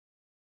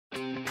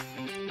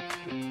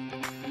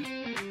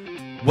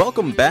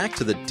Welcome back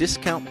to the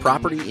Discount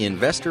Property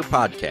Investor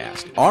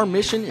Podcast. Our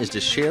mission is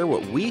to share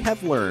what we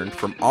have learned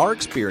from our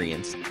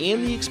experience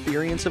and the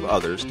experience of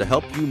others to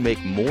help you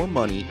make more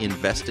money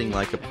investing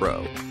like a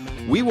pro.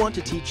 We want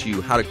to teach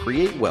you how to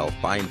create wealth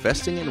by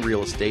investing in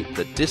real estate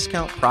the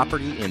Discount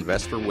Property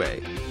Investor way.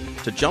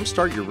 To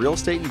jumpstart your real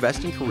estate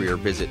investing career,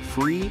 visit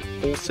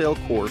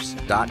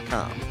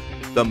freewholesalecourse.com,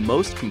 the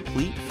most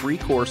complete free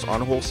course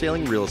on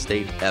wholesaling real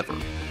estate ever.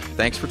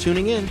 Thanks for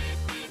tuning in.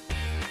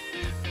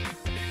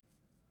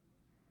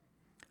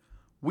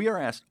 We are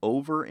asked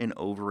over and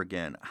over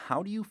again,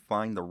 how do you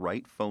find the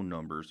right phone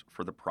numbers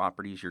for the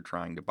properties you're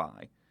trying to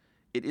buy?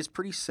 It is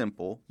pretty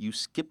simple. You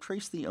skip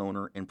trace the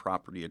owner and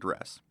property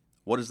address.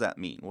 What does that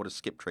mean? What does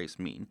skip trace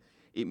mean?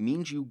 It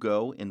means you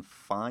go and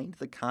find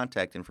the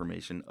contact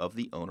information of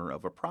the owner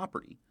of a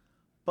property.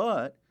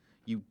 But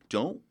you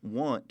don't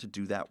want to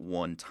do that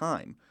one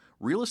time.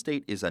 Real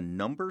estate is a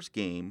numbers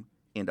game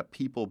and a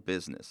people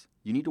business.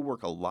 You need to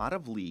work a lot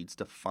of leads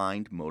to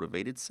find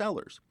motivated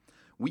sellers.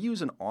 We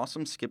use an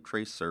awesome skip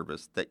trace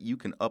service that you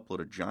can upload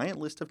a giant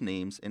list of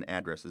names and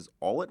addresses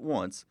all at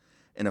once,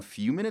 and a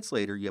few minutes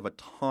later, you have a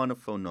ton of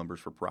phone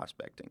numbers for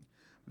prospecting.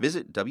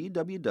 Visit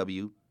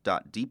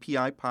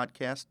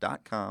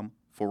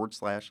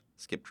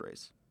www.dpipodcast.com/skip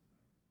trace.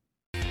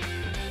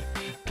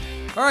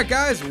 All right,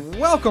 guys,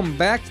 welcome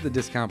back to the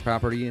Discount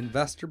Property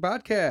Investor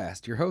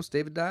Podcast. Your host,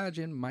 David Dodge,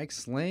 and Mike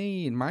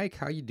Slane. Mike,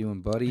 how you doing,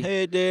 buddy?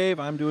 Hey, Dave.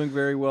 I'm doing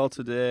very well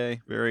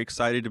today. Very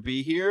excited to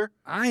be here.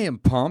 I am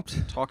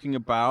pumped. Talking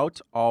about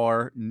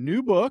our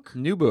new book.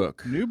 New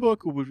book,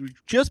 which we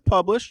just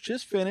published,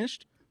 just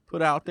finished,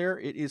 put out there.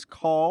 It is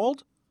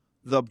called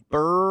The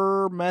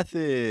BRRR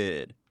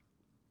Method.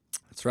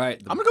 That's right.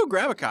 I'm going to go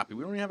grab a copy.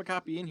 We don't even have a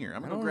copy in here.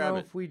 I'm going to go grab it. I don't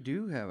know if we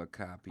do have a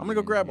copy. I'm going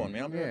to go grab one,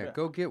 man. Yeah,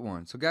 go get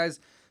one. So, guys,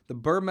 The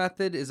BRRR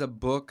Method is a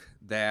book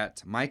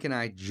that Mike and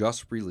I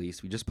just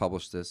released. We just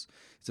published this.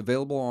 It's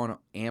available on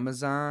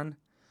Amazon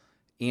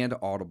and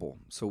Audible.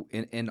 So,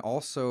 and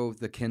also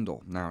the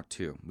Kindle now,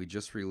 too. We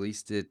just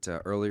released it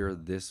earlier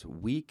this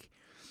week.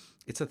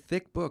 It's a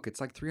thick book.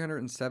 It's like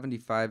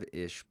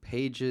 375-ish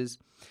pages,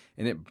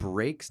 and it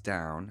breaks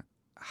down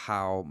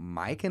how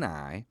Mike and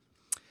I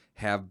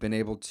have been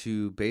able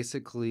to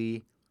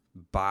basically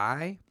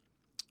buy,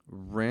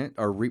 rent,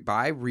 or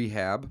buy,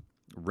 rehab,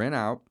 rent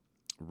out,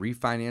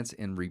 refinance,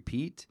 and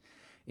repeat,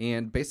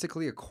 and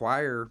basically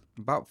acquire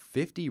about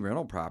 50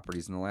 rental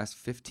properties in the last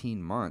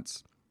 15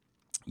 months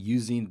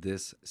using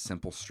this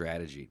simple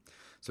strategy.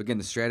 So again,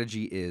 the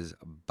strategy is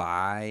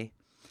buy,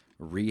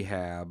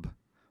 rehab,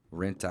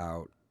 rent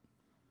out,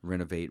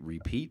 renovate,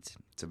 repeat.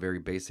 It's a very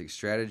basic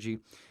strategy.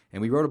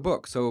 And we wrote a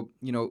book. So,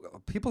 you know,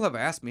 people have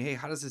asked me, hey,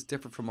 how does this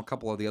differ from a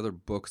couple of the other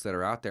books that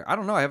are out there? I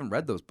don't know. I haven't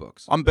read those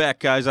books. I'm back,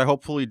 guys.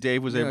 Hopefully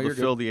Dave was able to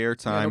fill the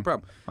airtime. Yeah, no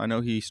problem. I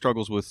know he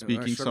struggles with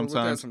speaking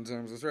sometimes.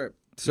 Sometimes, that's right.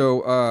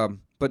 So,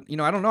 but, you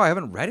know, I don't know. I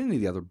haven't read any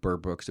of the other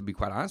BRRR books, to be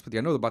quite honest with you.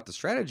 I know about the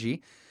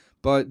strategy.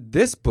 But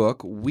this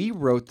book, we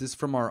wrote this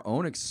from our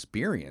own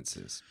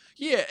experiences.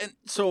 Yeah, and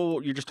so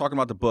you're just talking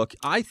about the book.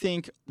 I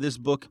think this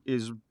book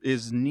is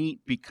neat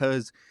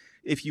because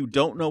if you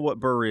don't know what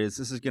BRRR is,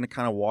 this is going to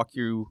kind of walk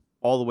you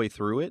all the way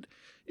through it.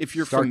 If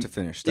you're start to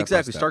finish.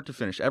 Start to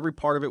finish. Every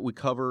part of it we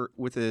cover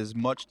with as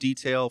much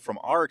detail from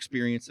our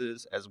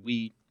experiences as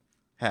we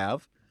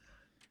have.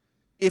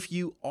 If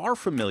you are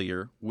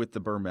familiar with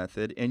the BRRR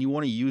method and you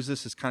want to use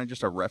this as kind of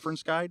just a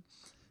reference guide,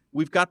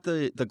 we've got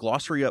the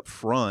glossary up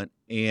front,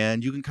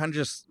 and you can kind of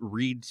just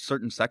read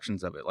certain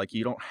sections of it. Like,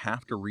 you don't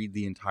have to read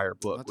the entire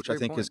book, which I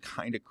think is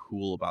kind of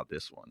cool about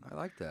this one. I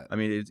like that. I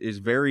mean, it is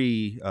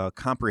very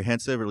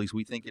comprehensive, or at least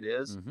we think it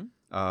is.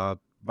 Mm-hmm.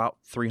 About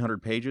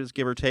 300 pages,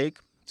 give or take.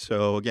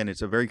 So, again,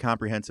 it's a very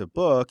comprehensive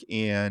book,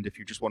 and if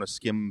you just want to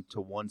skim to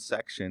one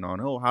section on,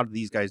 how do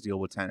these guys deal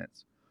with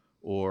tenants?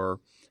 Or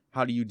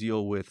how do you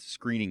deal with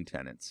screening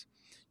tenants?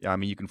 Yeah, I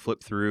mean, you can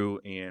flip through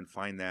and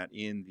find that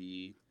in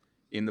the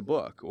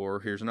book.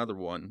 Or here's another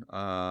one,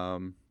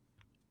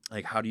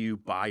 like, how do you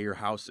buy your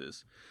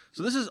houses?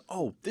 So this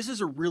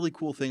is a really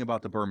cool thing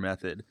about the BRRR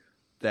method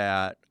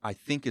that I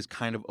think is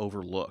kind of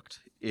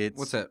overlooked.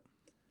 What's that?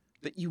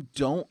 That you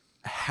don't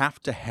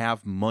have to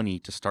have money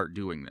to start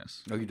doing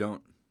this. No, you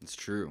don't. It's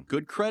true.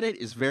 Good credit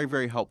is very,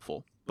 very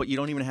helpful, but you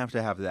don't even have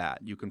to have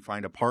that. You can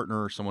find a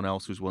partner or someone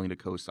else who's willing to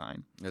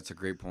co-sign. That's a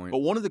great point. But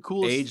one of the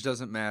coolest... Age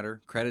doesn't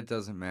matter. Credit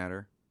doesn't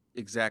matter.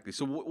 Exactly.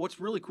 So what's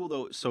really cool,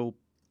 though,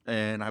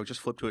 and I just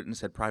flipped to it and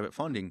said private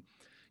funding.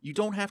 You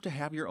don't have to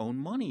have your own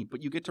money,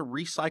 but you get to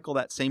recycle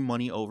that same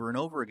money over and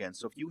over again.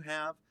 So if you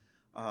have,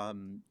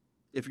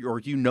 if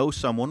you know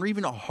someone, or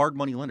even a hard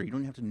money lender, you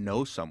don't have to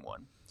know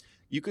someone.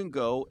 You can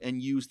go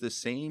and use the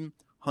same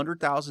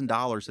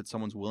 $100,000 that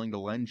someone's willing to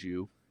lend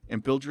you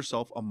and build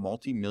yourself a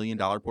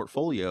multi-million-dollar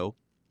portfolio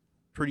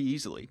pretty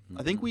easily. Mm-hmm.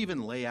 I think we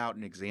even lay out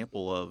an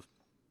example of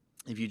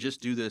if you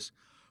just do this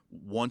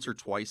once or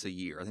twice a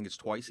year. I think it's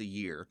twice a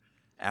year.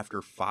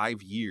 After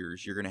 5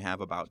 years, you're going to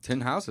have about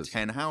 10 houses.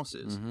 10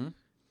 houses. Mm-hmm.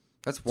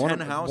 That's one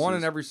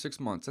in every 6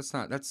 months.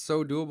 That's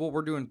so doable.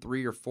 We're doing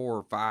 3 or 4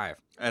 or 5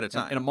 at a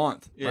time in a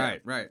month. Yeah.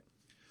 Right.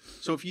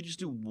 So if you just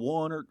do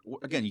one or,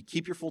 again, you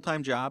keep your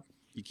full-time job,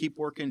 you keep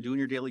working, doing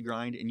your daily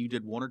grind, and you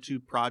did one or two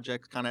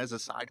projects kind of as a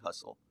side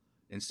hustle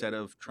instead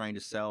of trying to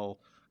sell,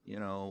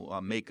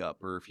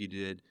 makeup, or if you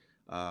did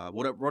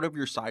whatever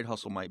your side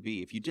hustle might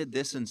be. If you did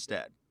this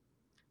instead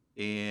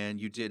and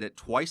you did it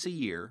twice a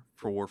year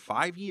for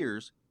 5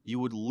 years, you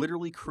would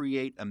literally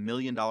create $1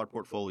 million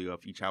portfolio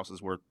if each house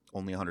is worth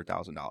only $100,000.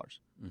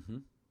 Mm-hmm.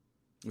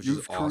 Which You've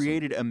is awesome.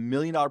 created $1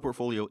 million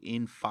portfolio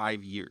in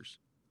 5 years.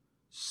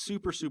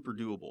 Super, super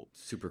doable.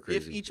 Super crazy.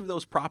 If each of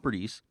those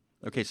properties,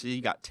 okay, so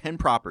you got 10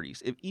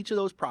 properties. If each of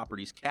those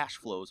properties cash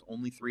flows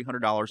only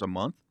 $300 a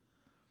month,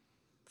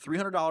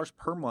 $300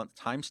 per month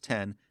times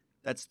 10,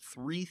 that's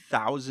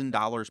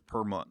 $3,000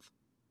 per month.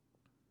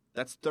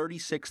 That's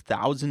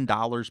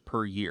 $36,000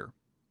 per year.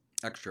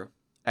 Extra.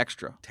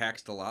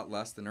 Taxed a lot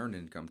less than earned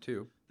income,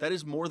 too. That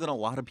is more than a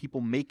lot of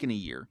people make in a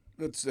year.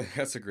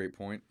 That's a great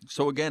point.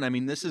 So again, I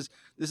mean, this is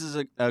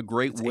a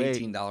great way.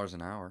 $18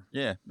 an hour.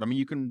 Yeah, I mean,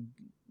 you can.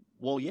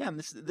 Well, yeah, and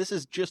this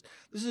is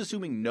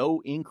assuming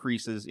no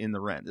increases in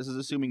the rent. This is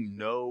assuming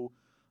no,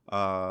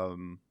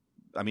 none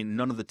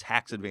of the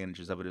tax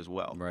advantages of it as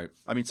well. Right.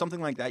 I mean,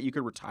 something like that, you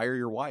could retire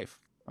your wife.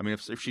 I mean,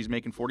 if she's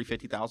making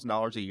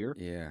 $40,000-$50,000 a year.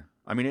 Yeah.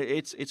 I mean,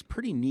 it's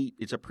pretty neat.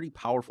 It's a pretty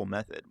powerful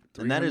method.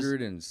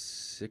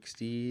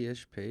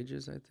 360-ish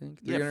pages, I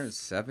think.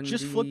 370.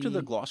 Just flip to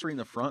the glossary in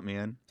the front,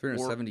 man.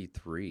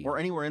 373. Or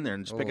anywhere in there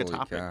and just pick a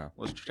topic. Cow.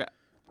 Let's chat.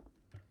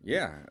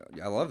 Yeah,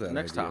 I love that.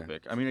 Next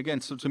topic. I mean, again,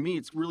 so to me,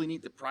 it's really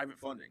neat that private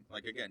funding.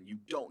 Like, again, you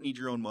don't need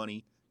your own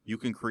money. You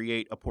can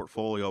create a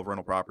portfolio of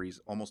rental properties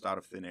almost out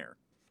of thin air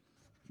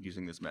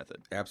using this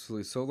method.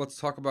 Absolutely. So let's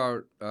talk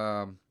about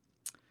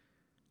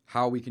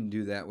how we can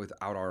do that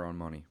without our own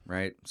money,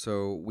 right?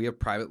 So we have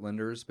private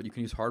lenders, but you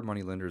can use hard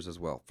money lenders as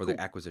well for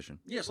the acquisition.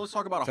 Yeah, so let's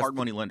talk about a hard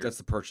money lender. That's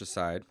the purchase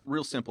side.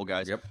 Real simple,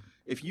 guys. Yep.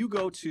 If you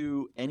go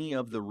to any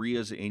of the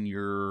RIAs in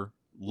your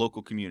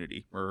local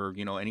community or,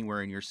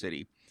 anywhere in your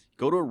city,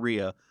 go to a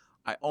RIA,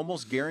 I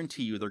almost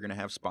guarantee you they're going to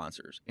have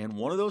sponsors. And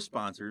one of those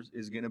sponsors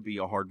is going to be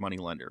a hard money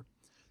lender.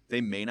 They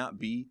may not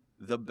be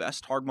the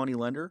best hard money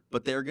lender,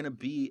 but they're going to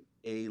be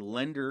a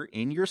lender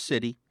in your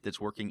city that's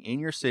working in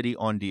your city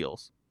on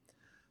deals.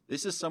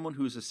 This is someone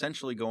who's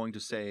essentially going to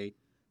say,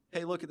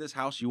 hey, look at this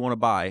house you want to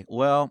buy.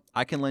 Well,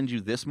 I can lend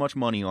you this much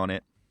money on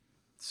it.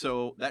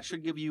 So that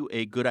should give you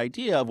a good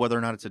idea of whether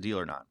or not it's a deal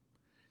or not.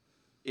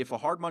 If a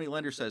hard money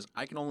lender says,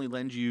 I can only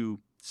lend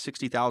you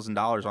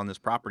 $60,000 on this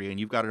property and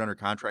you've got it under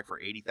contract for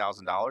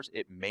 $80,000,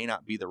 it may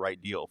not be the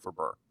right deal for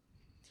BRRRR.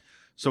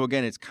 So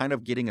again, it's kind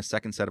of getting a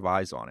second set of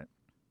eyes on it.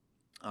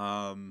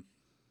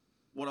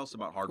 What else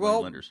about hard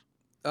money lenders?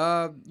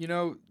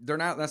 They're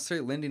not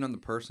necessarily lending on the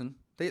person.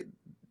 They're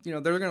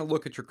going to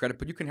look at your credit,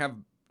 but you can have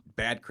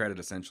bad credit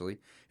essentially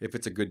if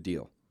it's a good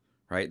deal,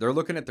 right? They're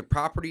looking at the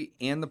property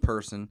and the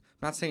person. I'm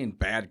not saying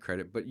bad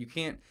credit, but you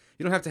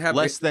don't have to have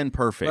less than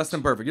perfect. Less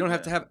than perfect. You don't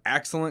have to have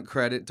excellent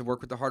credit to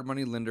work with the hard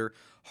money lender.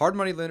 Hard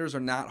money lenders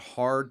are not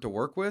hard to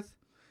work with.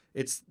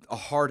 It's a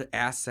hard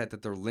asset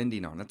that they're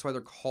lending on. That's why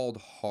they're called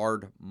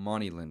hard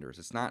money lenders.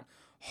 It's not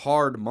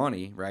hard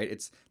money, right?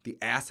 It's the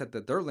asset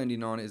that they're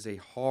lending on is a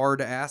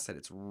hard asset.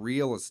 It's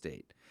real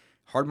estate.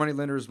 Hard money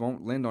lenders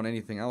won't lend on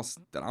anything else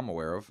that I'm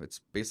aware of. It's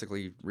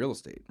basically real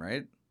estate,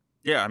 right?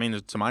 Yeah, I mean,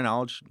 to my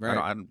knowledge, right.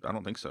 I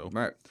don't think so.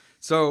 Right.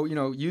 So,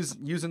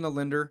 using the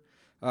lender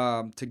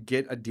to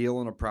get a deal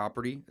on a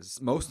property,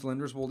 most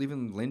lenders will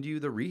even lend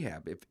you the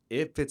rehab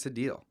if it's a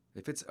deal.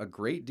 If it's a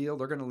great deal,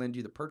 they're going to lend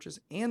you the purchase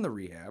and the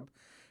rehab.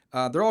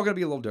 They're all going to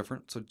be a little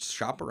different, so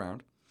shop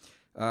around.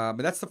 But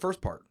that's the first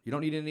part. You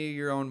don't need any of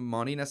your own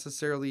money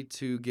necessarily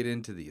to get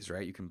into these,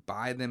 right? You can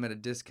buy them at a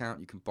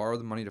discount. You can borrow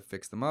the money to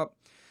fix them up.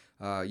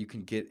 You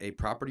can get a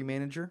property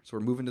manager. So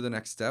we're moving to the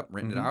next step,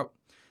 renting it out.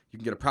 You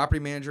can get a property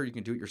manager. You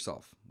can do it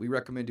yourself. We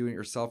recommend doing it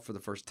yourself for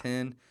the first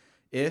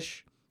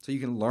 10-ish so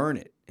you can learn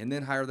it and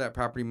then hire that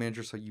property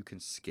manager so you can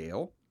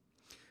scale.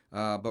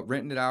 But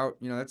renting it out,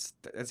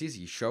 that's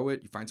easy. You show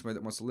it. You find somebody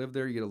that wants to live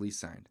there. You get a lease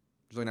signed.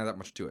 There's really not that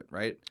much to it,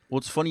 right? Well,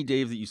 it's funny,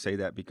 Dave, that you say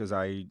that because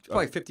it's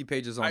probably 50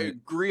 pages on it. I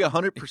agree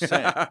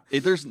 100%.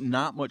 There's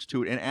not much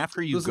to it. And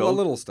after you There's a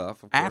little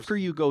stuff, of course. After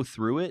you go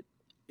through it,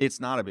 it's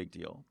not a big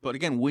deal. But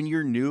again, when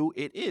you're new,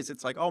 it is.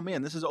 It's like, oh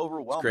man, this is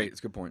overwhelming. It's great. It's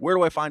a good point. Where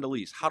do I find a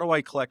lease? How do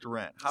I collect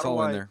rent? It's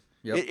all in there.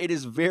 Yep.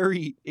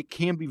 It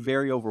can be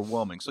very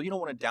overwhelming. So you don't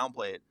want to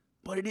downplay it,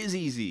 but it is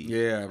easy.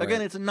 Yeah. Right.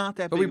 Again, it's not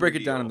that big. But we break of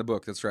a it down deal. in the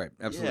book. That's right.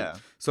 Absolutely. Yeah.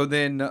 So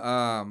then,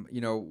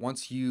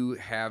 once you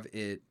have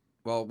it,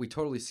 well, we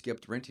totally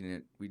skipped renting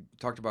it. We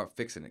talked about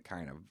fixing it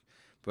kind of,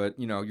 but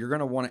you're going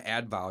to want to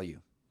add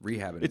value.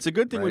 Rehabbing it's a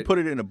good thing we put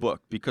it in a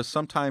book because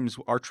sometimes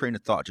our train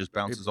of thought just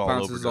bounces all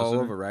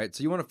over. Right?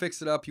 So you want to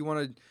fix it up. You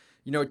want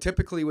to,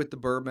 typically with the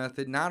BRRRR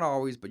method, not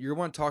always, but you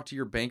want to talk to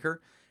your banker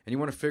and you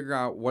want to figure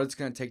out what it's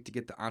going to take to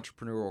get the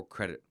entrepreneurial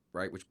credit,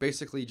 right? Which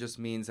basically just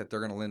means that they're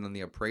going to lend on the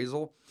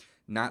appraisal,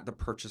 not the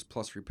purchase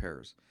plus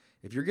repairs.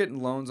 If you're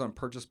getting loans on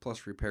purchase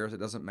plus repairs, it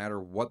doesn't matter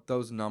what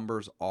those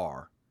numbers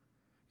are.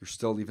 You're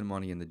still leaving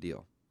money in the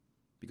deal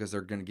because they're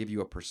going to give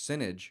you a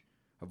percentage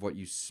of what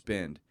you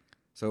spend.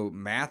 So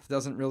math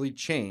doesn't really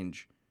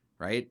change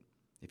right?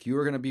 If you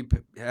are going to be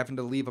having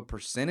to leave a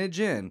percentage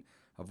in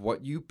of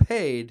what you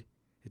paid,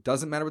 it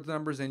doesn't matter what the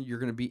number is in, you're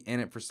going to be in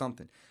it for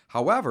something.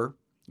 However,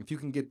 if you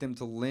can get them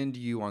to lend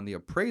you on the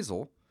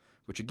appraisal,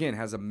 which again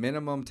has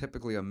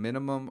typically a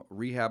minimum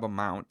rehab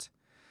amount,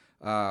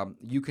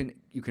 you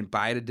can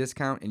buy at a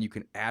discount and you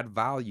can add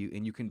value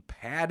and you can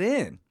pad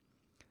in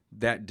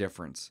that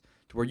difference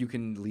to where you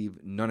can leave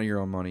none of your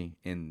own money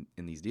in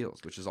these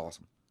deals, which is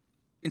awesome.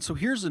 And so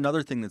here's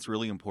another thing that's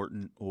really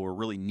important or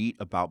really neat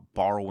about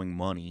borrowing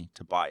money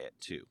to buy it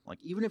too. Like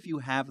even if you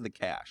have the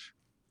cash,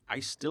 I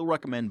still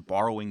recommend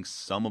borrowing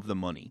some of the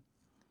money.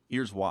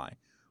 Here's why.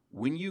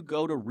 When you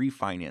go to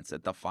refinance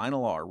at the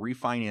final R,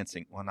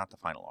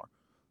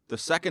 the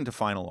second to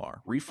final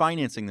R,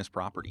 refinancing this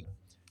property,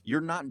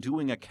 you're not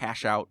doing a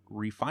cash out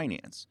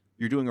refinance.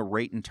 You're doing a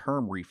rate and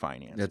term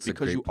refinance. That's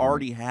because you point.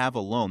 already have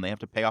a loan. They have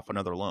to pay off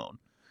another loan.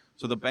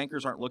 So the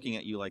bankers aren't looking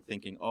at you like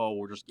thinking, oh,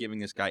 we're just giving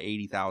this guy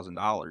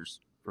 $80,000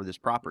 for this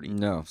property.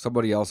 No,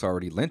 somebody else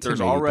already lent him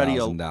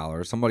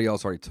 $80,000. Somebody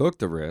else already took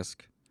the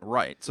risk.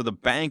 Right. So the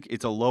bank,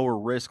 it's a lower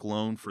risk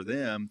loan for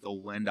them.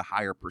 They'll lend a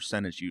higher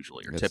percentage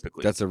usually or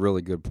typically. That's a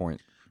really good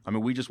point. I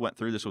mean, we just went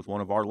through this with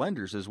one of our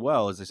lenders as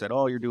well. As they said,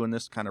 oh, you're doing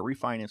this kind of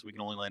refinance. We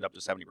can only lend up to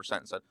 70%.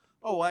 And said,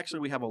 oh, well, actually,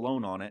 we have a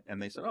loan on it.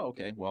 And they said, oh,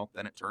 okay. Well,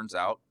 then it turns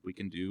out we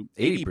can do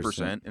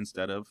 80%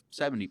 instead of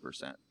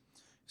 70%.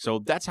 So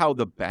that's how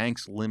the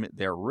banks limit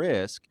their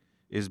risk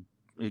is,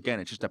 again,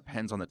 it just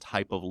depends on the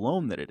type of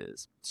loan that it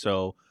is.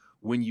 So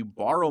when you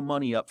borrow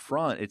money up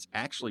front, it's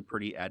actually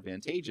pretty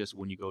advantageous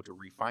when you go to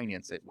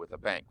refinance it with a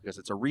bank because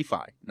it's a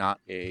refi, not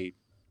a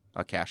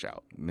cash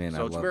out. Man,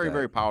 so I it's love very, that.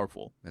 very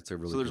powerful. That's a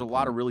really so there's a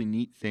lot of really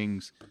neat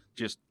things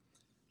just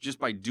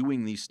by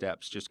doing these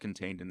steps just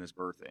contained in this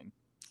BRRRR thing.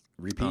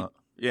 Repeat.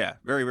 Yeah,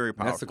 very, very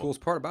powerful. And that's the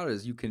coolest part about it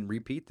is you can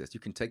repeat this. You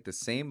can take the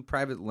same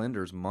private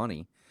lender's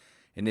money.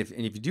 And if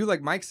you do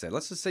like Mike said,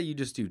 let's just say you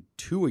just do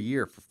 2 a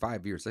year for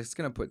 5 years. That's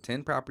going to put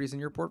 10 properties in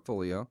your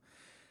portfolio.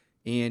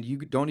 And you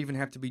don't even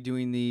have to be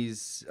doing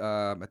these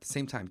at the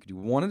same time. You can do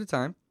one at a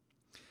time.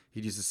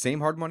 You use the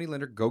same hard money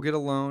lender. Go get a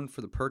loan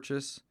for the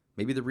purchase,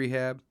 maybe the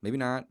rehab, maybe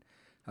not.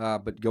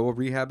 But go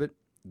rehab it,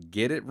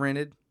 get it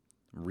rented,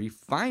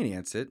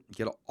 refinance it,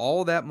 get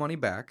all that money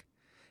back.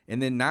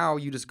 And then now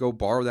you just go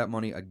borrow that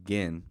money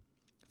again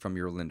from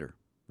your lender,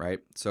 right?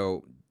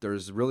 So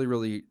there's really,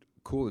 really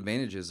cool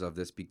advantages of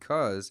this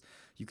because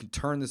you can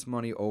turn this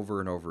money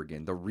over and over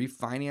again. The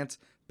refinance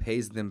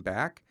pays them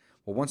back.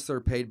 Well, once they're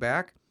paid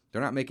back,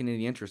 they're not making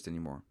any interest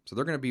anymore. So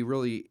they're going to be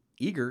really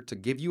eager to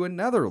give you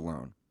another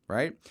loan,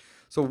 right?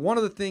 So one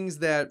of the things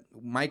that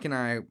Mike and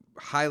I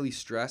highly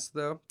stress,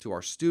 though, to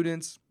our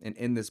students and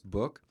in this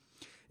book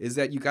is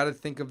that you got to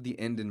think of the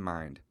end in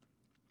mind.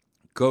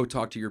 Go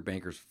talk to your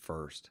bankers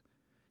first.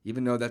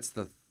 Even though that's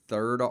the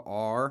third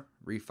R,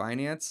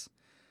 refinance,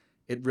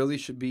 it really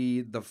should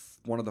be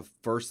one of the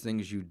first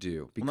things you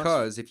do.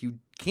 Because if you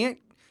can't,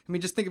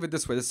 just think of it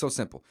this way. This is so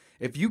simple.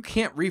 If you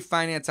can't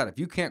refinance out, if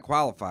you can't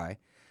qualify,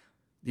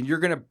 then you're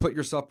going to put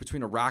yourself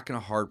between a rock and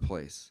a hard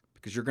place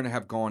because you're going to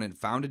have gone and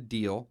found a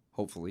deal,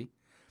 hopefully,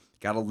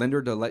 got a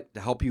lender to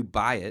help you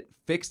buy it,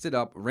 fixed it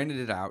up, rented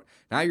it out.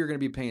 Now you're going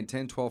to be paying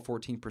 10, 12,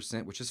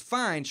 14%, which is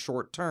fine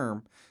short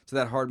term to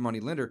that hard money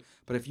lender.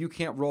 But if you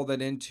can't roll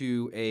that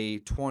into a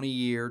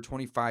 20-year,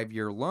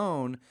 25-year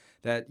loan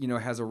that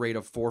has a rate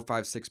of 4,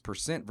 5,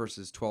 6%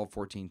 versus 12,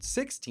 14,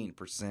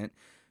 16%,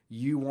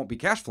 you won't be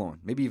cash flowing,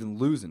 maybe even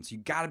losing. So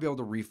you got to be able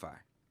to refi.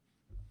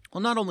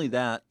 Well, not only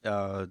that,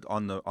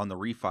 on the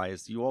refi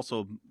is you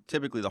also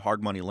typically the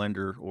hard money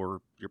lender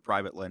or your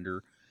private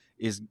lender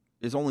is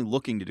only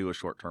looking to do a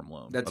short-term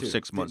loan of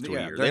 6 months to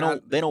a year.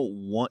 They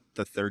don't want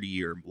the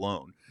 30-year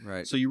loan.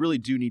 Right. So you really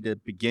do need to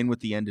begin with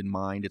the end in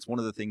mind. It's one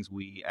of the things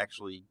we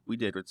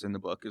did. It's in the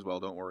book as well.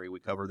 Don't worry, we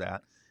cover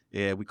that.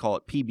 Yeah, we call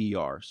it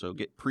PBR. So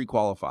get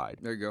pre-qualified.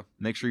 There you go.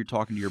 Make sure you're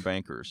talking to your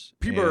bankers.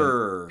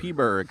 BRRR.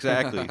 BRRR,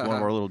 exactly. It's one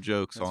of our little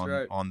jokes That's on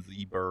right. on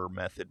the BRRRR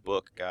method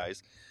book,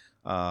 guys.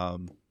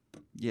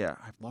 Yeah,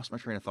 I've lost my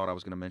train of thought. I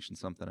was going to mention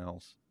something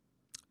else.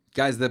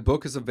 Guys, the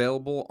book is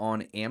available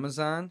on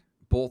Amazon,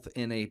 both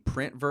in a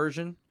print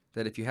version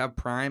that if you have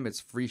Prime, it's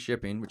free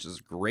shipping, which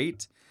is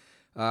great.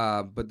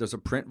 But there's a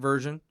print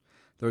version.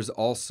 There's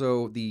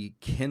also the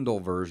Kindle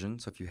version.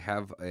 So if you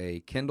have a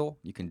Kindle,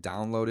 you can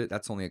download it.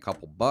 That's only a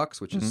couple bucks,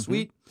 which is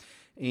sweet.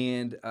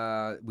 And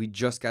we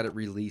just got it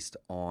released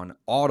on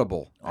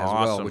Audible as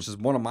well, which is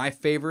one of my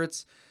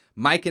favorites.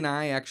 Mike and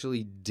I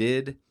actually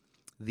did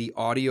the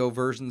audio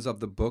versions of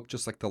the book,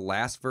 just like the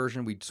last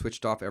version. We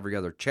switched off every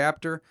other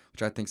chapter,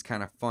 which I think is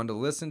kind of fun to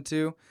listen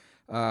to.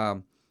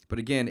 But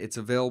again, it's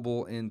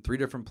available in 3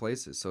 different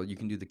places. So you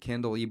can do the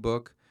Kindle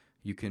ebook,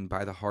 you can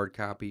buy the hard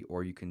copy,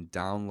 or you can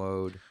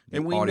download the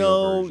and we audio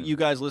know version. You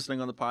guys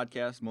listening on the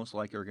podcast most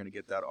likely are going to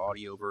get that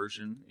audio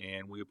version,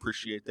 and we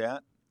appreciate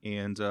that.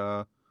 And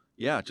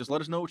yeah, just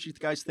let us know what you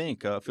guys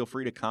think. Feel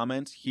free to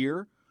comment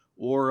here.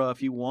 Or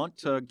if you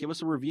want, give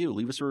us a review.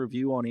 Leave us a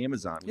review on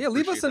Amazon. Yeah,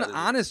 leave us an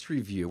honest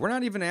review. We're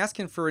not even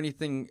asking for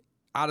anything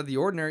out of the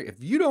ordinary.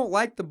 If you don't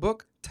like the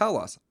book, tell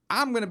us.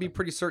 I'm going to be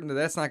pretty certain that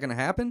that's not going to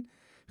happen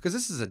because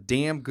this is a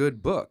damn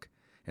good book.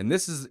 And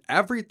this is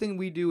everything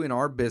we do in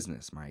our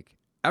business, Mike.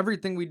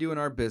 Everything we do in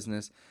our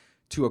business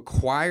to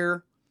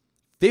acquire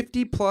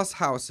 50 plus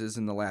houses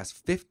in the last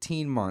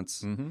 15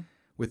 months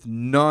with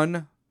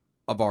none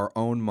of our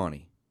own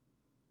money.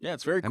 Yeah,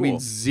 it's very cool. I mean,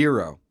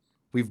 zero.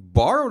 We've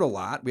borrowed a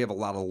lot. We have a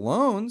lot of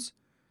loans,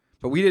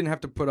 but we didn't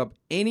have to put up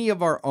any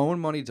of our own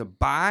money to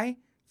buy,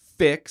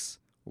 fix,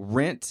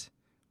 rent,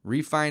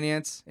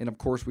 refinance, and of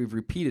course, we've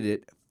repeated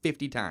it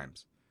 50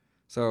 times.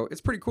 So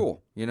it's pretty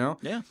cool, you know?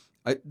 Yeah.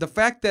 The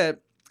fact that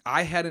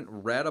I hadn't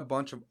read a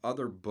bunch of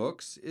other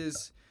books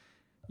is,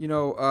 you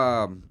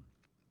know,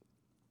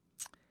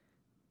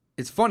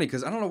 it's funny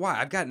because I don't know why.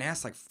 I've gotten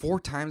asked like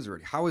 4 times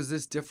already, how is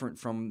this different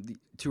from the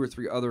 2 or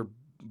 3 other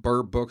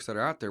BRRRR books that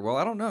are out there? Well,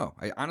 I don't know.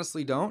 I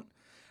honestly don't.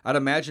 I'd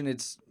imagine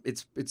it's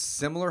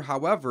similar.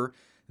 However,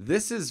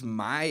 this is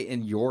my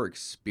and your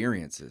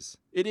experiences.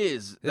 It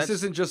is. This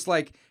isn't just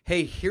like,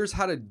 hey, here's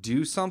how to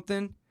do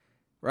something,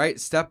 right?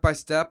 Step by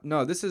step.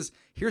 No,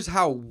 here's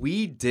how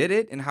we did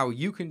it and how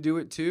you can do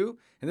it too.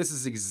 And this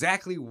is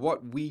exactly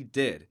what we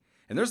did.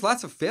 And there's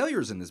lots of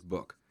failures in this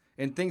book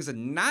and things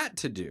not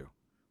to do,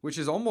 which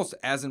is almost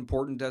as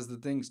important as the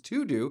things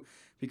to do,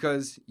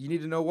 because you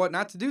need to know what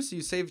not to do so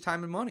you save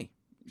time and money.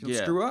 You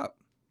don't screw up.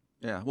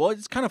 Yeah. Well,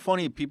 it's kind of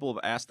funny people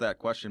have asked that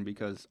question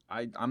because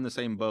I'm the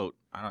same boat.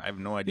 I have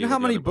no idea. You know how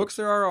many books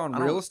there are on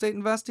real estate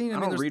investing? I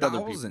mean, there's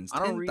thousands,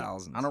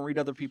 10,000. I don't read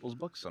other people's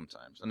books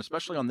sometimes. And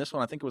especially on this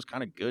one, I think it was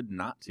kind of good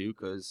not to,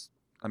 because,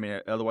 I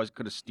mean, otherwise it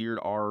could have steered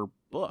our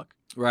book.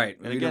 Right.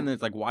 And again,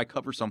 it's like, why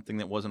cover something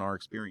that wasn't our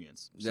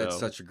experience? That's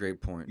such a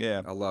great point.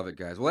 Yeah. I love it,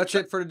 guys. Well, that's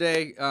it for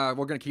today. We're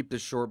going to keep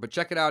this short, but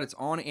check it out. It's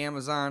on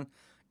Amazon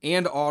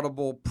and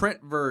Audible, print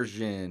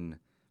version,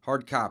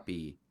 hard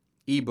copy,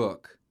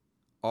 ebook,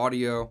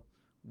 audio.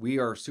 We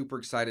are super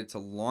excited to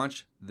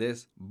launch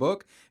this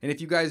book. And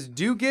if you guys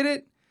do get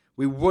it,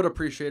 we would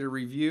appreciate a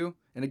review.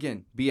 And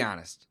again, be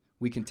honest.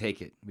 We can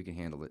take it. We can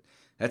handle it.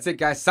 That's it,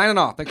 guys. Signing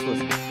off. Thanks for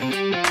listening.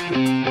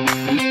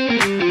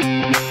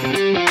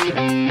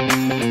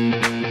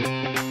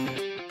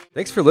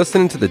 Thanks for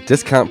listening to the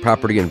Discount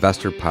Property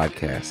Investor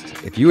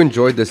Podcast. If you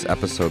enjoyed this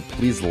episode,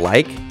 please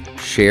like,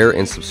 share,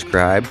 and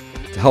subscribe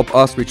to help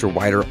us reach a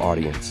wider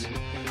audience.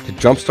 To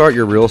jumpstart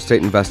your real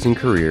estate investing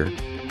career,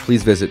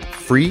 please visit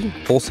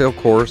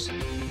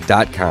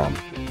freewholesalecourse.com,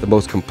 the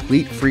most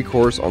complete free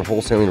course on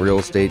wholesaling real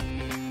estate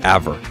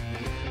ever.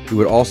 We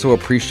would also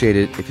appreciate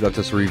it if you left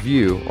us a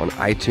review on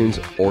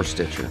iTunes or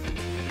Stitcher.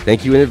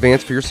 Thank you in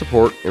advance for your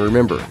support, and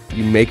remember,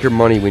 you make your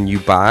money when you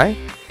buy,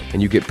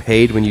 and you get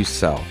paid when you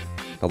sell.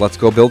 Now let's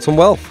go build some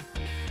wealth.